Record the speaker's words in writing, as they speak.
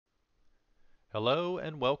Hello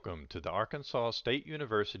and welcome to the Arkansas State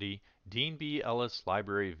University Dean B. Ellis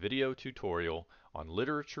Library video tutorial on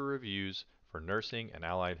literature reviews for nursing and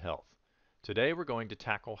allied health. Today we're going to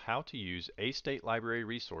tackle how to use A-State Library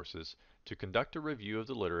resources to conduct a review of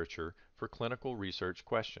the literature for clinical research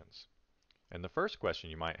questions. And the first question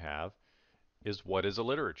you might have is, what is a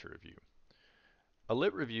literature review? A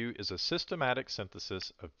lit review is a systematic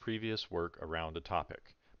synthesis of previous work around a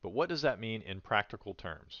topic. But what does that mean in practical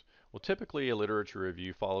terms? Well, typically a literature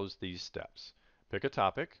review follows these steps. Pick a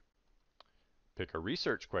topic, pick a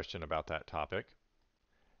research question about that topic,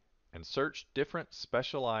 and search different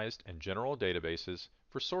specialized and general databases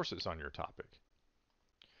for sources on your topic.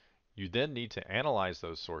 You then need to analyze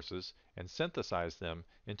those sources and synthesize them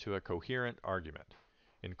into a coherent argument.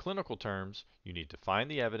 In clinical terms, you need to find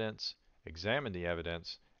the evidence, examine the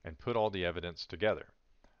evidence, and put all the evidence together.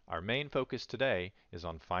 Our main focus today is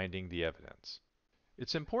on finding the evidence.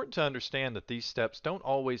 It's important to understand that these steps don't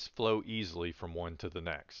always flow easily from one to the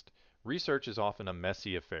next. Research is often a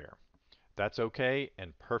messy affair. That's okay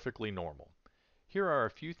and perfectly normal. Here are a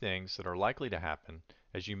few things that are likely to happen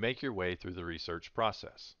as you make your way through the research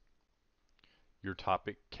process. Your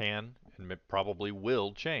topic can and probably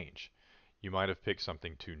will change. You might have picked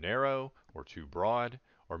something too narrow or too broad,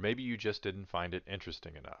 or maybe you just didn't find it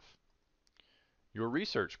interesting enough. Your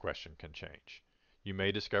research question can change. You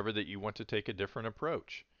may discover that you want to take a different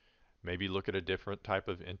approach. Maybe look at a different type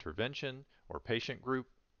of intervention or patient group.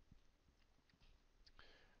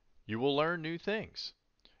 You will learn new things,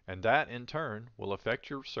 and that in turn will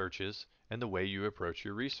affect your searches and the way you approach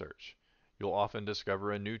your research. You'll often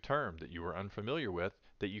discover a new term that you were unfamiliar with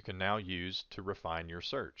that you can now use to refine your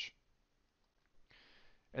search.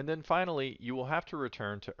 And then finally, you will have to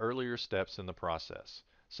return to earlier steps in the process,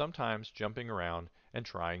 sometimes jumping around and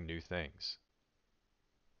trying new things.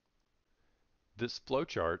 This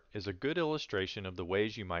flowchart is a good illustration of the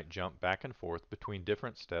ways you might jump back and forth between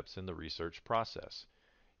different steps in the research process.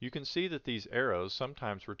 You can see that these arrows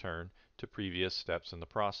sometimes return to previous steps in the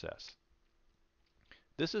process.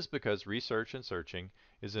 This is because research and searching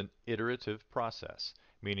is an iterative process,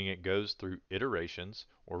 meaning it goes through iterations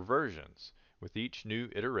or versions, with each new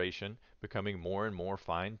iteration becoming more and more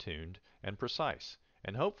fine-tuned and precise,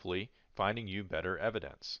 and hopefully finding you better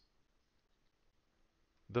evidence.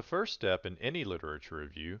 The first step in any literature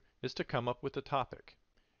review is to come up with a topic.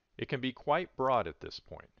 It can be quite broad at this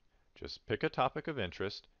point. Just pick a topic of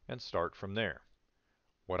interest and start from there.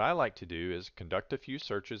 What I like to do is conduct a few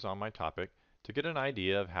searches on my topic to get an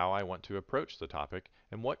idea of how I want to approach the topic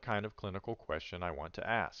and what kind of clinical question I want to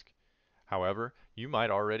ask. However, you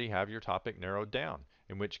might already have your topic narrowed down,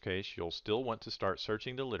 in which case you'll still want to start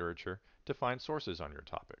searching the literature to find sources on your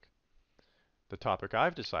topic. The topic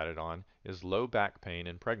I've decided on is low back pain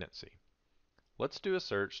in pregnancy. Let's do a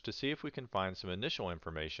search to see if we can find some initial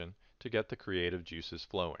information to get the creative juices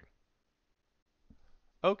flowing.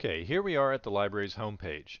 Okay, here we are at the library's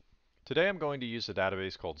homepage. Today I'm going to use a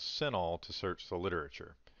database called CINAHL to search the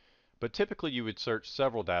literature. But typically you would search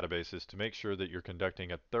several databases to make sure that you're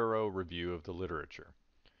conducting a thorough review of the literature.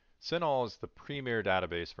 CINAHL is the premier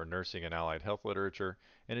database for nursing and allied health literature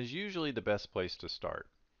and is usually the best place to start.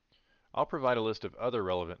 I'll provide a list of other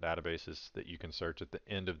relevant databases that you can search at the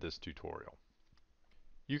end of this tutorial.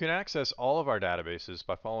 You can access all of our databases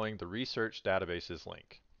by following the Research Databases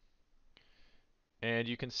link. And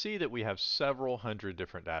you can see that we have several hundred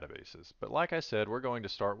different databases. But like I said, we're going to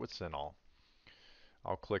start with CINAHL.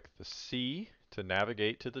 I'll click the C to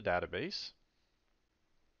navigate to the database.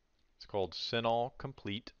 It's called CINAHL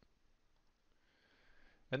Complete.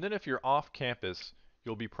 And then if you're off campus,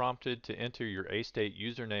 you'll be prompted to enter your A-State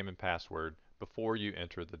username and password before you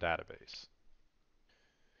enter the database.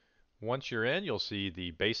 Once you're in, you'll see the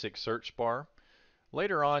basic search bar.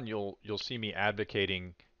 Later on, you'll see me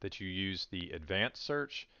advocating that you use the advanced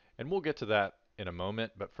search, and we'll get to that in a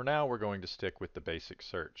moment, but for now we're going to stick with the basic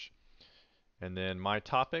search. And then my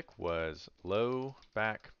topic was low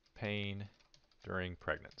back pain during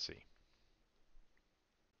pregnancy.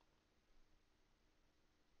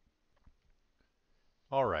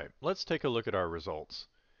 Alright, let's take a look at our results.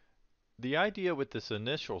 The idea with this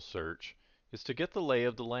initial search is to get the lay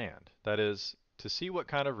of the land, that is, to see what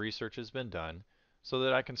kind of research has been done so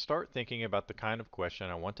that I can start thinking about the kind of question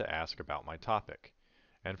I want to ask about my topic.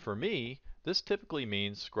 And for me, this typically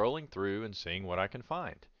means scrolling through and seeing what I can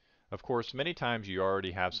find. Of course, many times you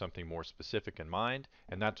already have something more specific in mind,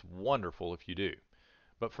 and that's wonderful if you do.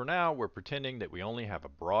 But for now, we're pretending that we only have a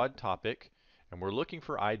broad topic, and we're looking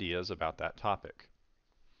for ideas about that topic.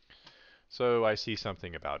 So I see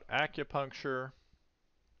something about acupuncture,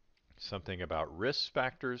 something about risk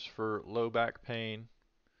factors for low back pain,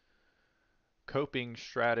 coping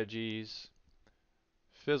strategies,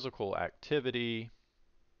 physical activity,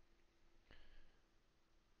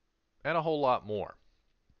 and a whole lot more.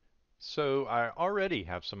 So I already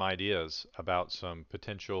have some ideas about some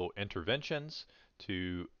potential interventions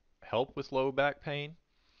to help with low back pain.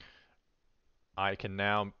 I can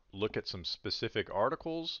now look at some specific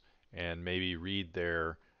articles and maybe read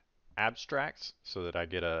their abstracts so that I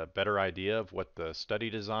get a better idea of what the study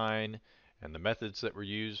design and the methods that were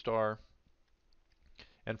used are.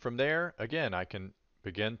 And from there, again, I can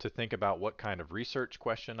begin to think about what kind of research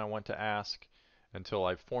question I want to ask until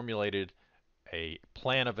I've formulated a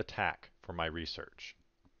plan of attack for my research.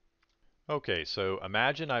 Okay, so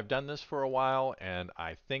imagine I've done this for a while and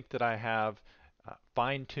I think that I have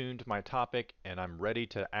fine-tuned my topic and I'm ready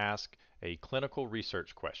to ask a clinical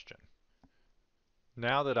research question.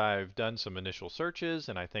 Now that I've done some initial searches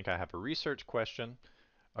and I think I have a research question,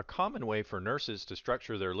 a common way for nurses to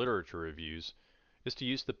structure their literature reviews is to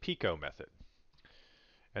use the Pico method.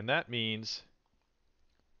 And that means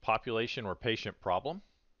population or patient problem.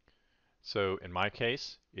 So in my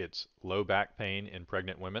case, it's low back pain in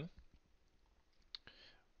pregnant women.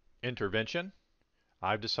 Intervention.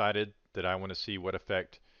 I've decided that I want to see what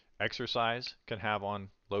effect exercise can have on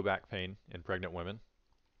low back pain in pregnant women.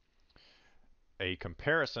 A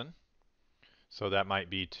comparison. So that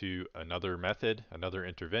might be to another method, another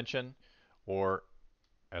intervention, or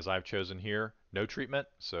as I've chosen here, no treatment,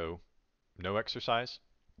 so no exercise.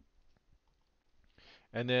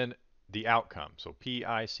 And then the outcome, so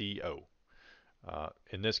PICO.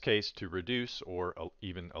 In this case, to reduce or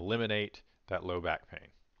even eliminate that low back pain.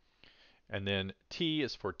 And then T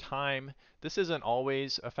is for time. This isn't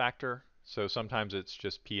always a factor, so sometimes it's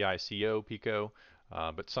just PICO, PICO,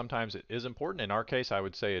 but sometimes it is important. In our case, I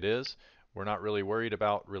would say it is. We're not really worried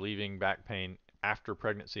about relieving back pain after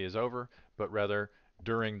pregnancy is over, but rather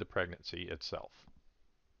during the pregnancy itself.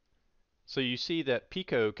 So you see that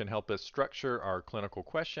Pico can help us structure our clinical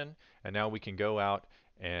question, and now we can go out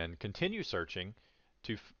and continue searching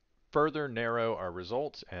to further narrow our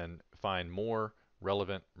results and find more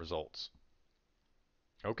relevant results.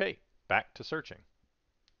 Okay, back to searching.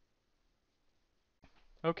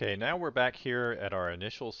 Okay, now we're back here at our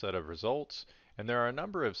initial set of results, and there are a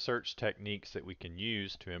number of search techniques that we can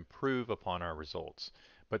use to improve upon our results.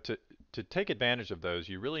 But to take advantage of those,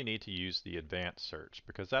 you really need to use the advanced search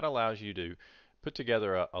because that allows you to put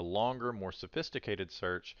together a longer, more sophisticated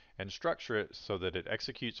search and structure it so that it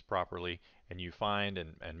executes properly and you find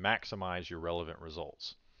and maximize your relevant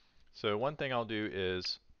results. So one thing I'll do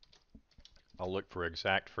is I'll look for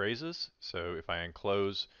exact phrases. So if I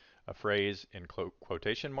enclose a phrase in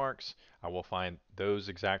quotation marks, I will find those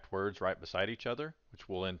exact words right beside each other, which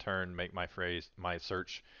will in turn make my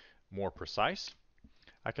search more precise.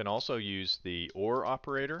 I can also use the OR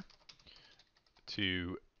operator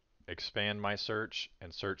to expand my search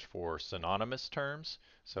and search for synonymous terms.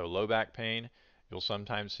 So low back pain, you'll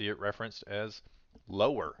sometimes see it referenced as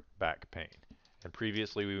lower back pain. And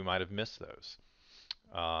previously we might have missed those.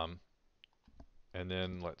 And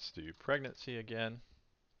then let's do pregnancy again.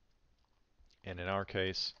 And in our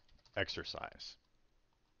case, exercise.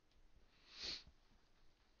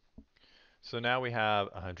 So now we have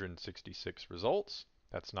 166 results.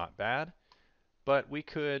 That's not bad. But we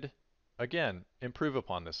could, again, improve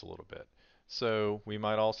upon this a little bit. So we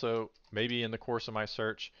might also, maybe in the course of my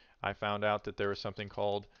search, I found out that there was something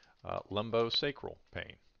called lumbosacral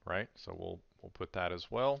pain, right? So we'll put that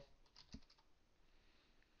as well.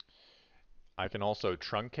 I can also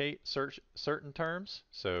truncate search certain terms.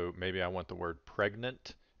 So maybe I want the word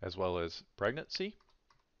pregnant as well as pregnancy.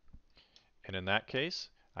 And in that case,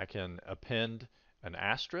 I can append an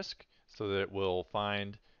asterisk so that it will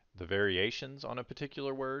find the variations on a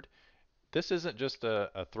particular word. This isn't just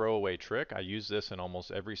a throwaway trick. I use this in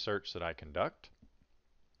almost every search that I conduct.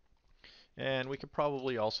 And we could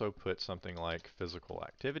probably also put something like physical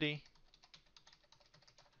activity,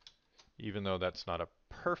 even though that's not a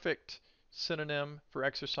perfect synonym for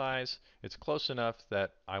exercise. It's close enough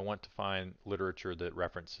that I want to find literature that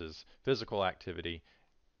references physical activity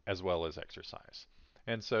as well as exercise.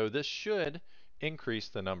 And so this should increase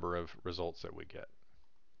the number of results that we get.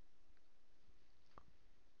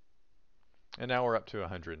 And now we're up to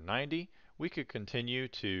 190. We could continue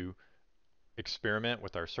to experiment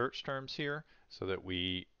with our search terms here so that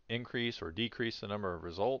we increase or decrease the number of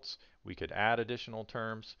results. We could add additional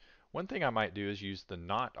terms. One thing I might do is use the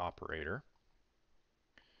not operator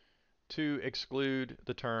to exclude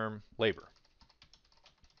the term labor,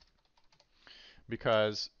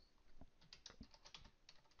 because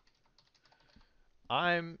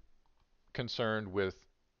I'm concerned with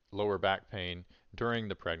lower back pain during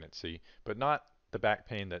the pregnancy, but not the back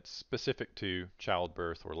pain that's specific to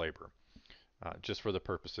childbirth or labor, just for the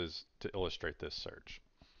purposes to illustrate this search.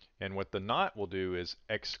 And what the not will do is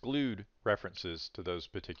exclude references to those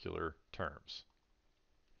particular terms.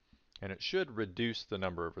 And it should reduce the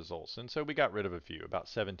number of results. And so we got rid of a few, about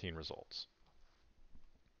 17 results.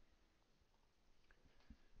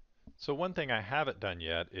 So one thing I haven't done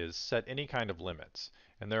yet is set any kind of limits.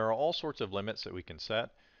 And there are all sorts of limits that we can set.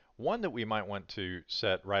 One that we might want to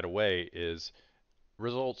set right away is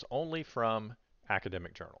results only from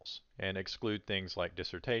academic journals and exclude things like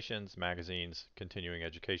dissertations, magazines, continuing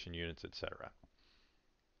education units, etc.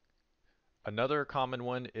 Another common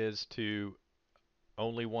one is to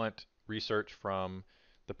only want research from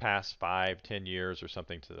the past 5, 10 years or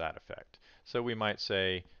something to that effect. So we might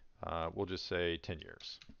say, we'll just say 10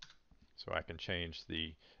 years. So I can change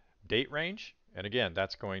the date range, and again,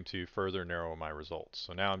 that's going to further narrow my results.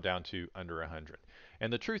 So now I'm down to under 100.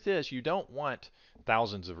 And the truth is, you don't want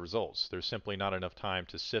thousands of results. There's simply not enough time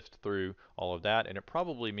to sift through all of that, and it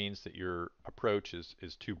probably means that your approach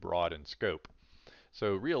is too broad in scope.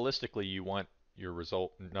 So realistically, you want your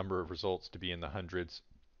number of results to be in the hundreds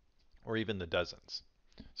or even the dozens.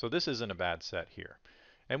 So this isn't a bad set here.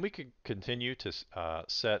 And we could continue to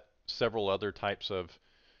set several other types of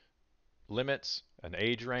limits, an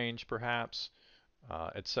age range perhaps,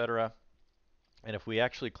 etc. And if we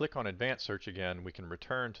actually click on advanced search again, we can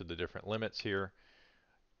return to the different limits here.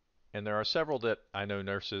 And there are several that I know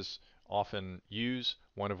nurses often use,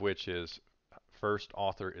 one of which is first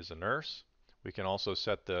author is a nurse. We can also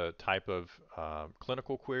set the type of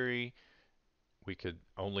clinical query. We could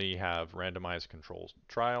only have randomized controlled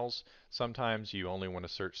trials. Sometimes you only want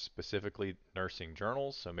to search specifically nursing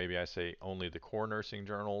journals, so maybe I say only the core nursing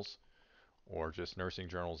journals or just nursing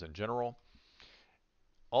journals in general.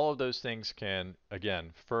 All of those things can,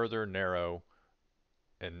 again, further narrow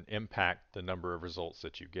and impact the number of results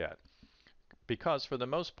that you get. Because for the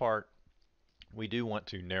most part, we do want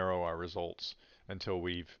to narrow our results until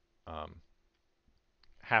we've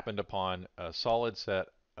happened upon a solid set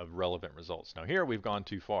of relevant results. Now here we've gone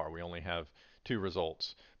too far. We only have 2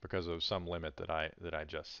 results because of some limit that I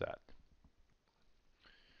just set.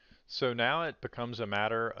 So now it becomes a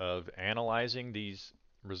matter of analyzing these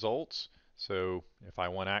results. So if I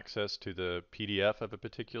want access to the PDF of a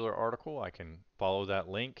particular article, I can follow that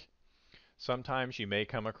link. Sometimes you may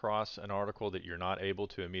come across an article that you're not able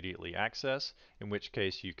to immediately access, in which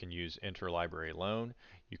case you can use interlibrary loan.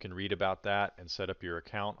 You can read about that and set up your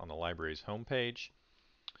account on the library's homepage.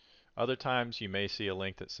 Other times you may see a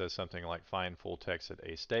link that says something like find full text at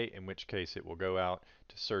A State, in which case it will go out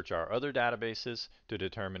to search our other databases to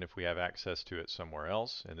determine if we have access to it somewhere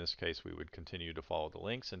else. In this case, we would continue to follow the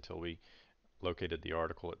links until we located the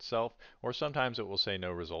article itself, or sometimes it will say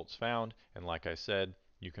no results found, and like I said,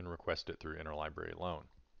 you can request it through interlibrary loan.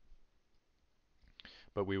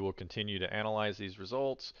 But we will continue to analyze these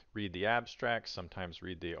results, read the abstracts, sometimes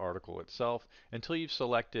read the article itself, until you've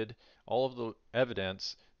selected all of the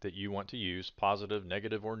evidence that you want to use, positive,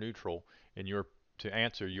 negative, or neutral, to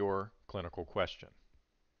answer your clinical question.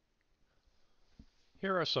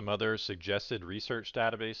 Here are some other suggested research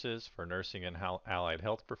databases for nursing and allied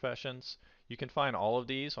health professions. You can find all of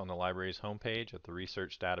these on the library's homepage at the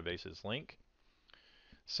Research Databases link.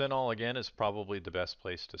 CINAHL again is probably the best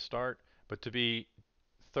place to start, but to be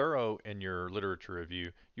thorough in your literature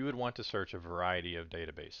review, you would want to search a variety of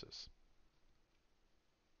databases.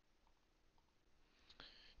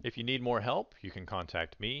 If you need more help, you can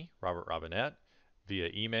contact me, Robert Robinette, via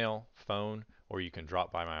email, phone, or you can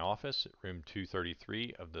drop by my office at room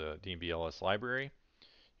 233 of the Dean B. Ellis Library.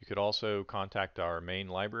 You could also contact our main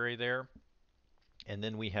library there. And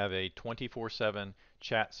then we have a 24/7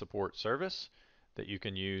 chat support service that you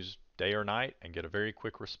can use day or night and get a very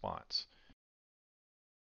quick response.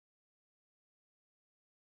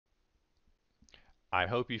 I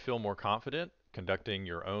hope you feel more confident conducting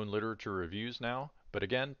your own literature reviews now, but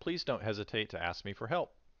again, please don't hesitate to ask me for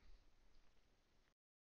help.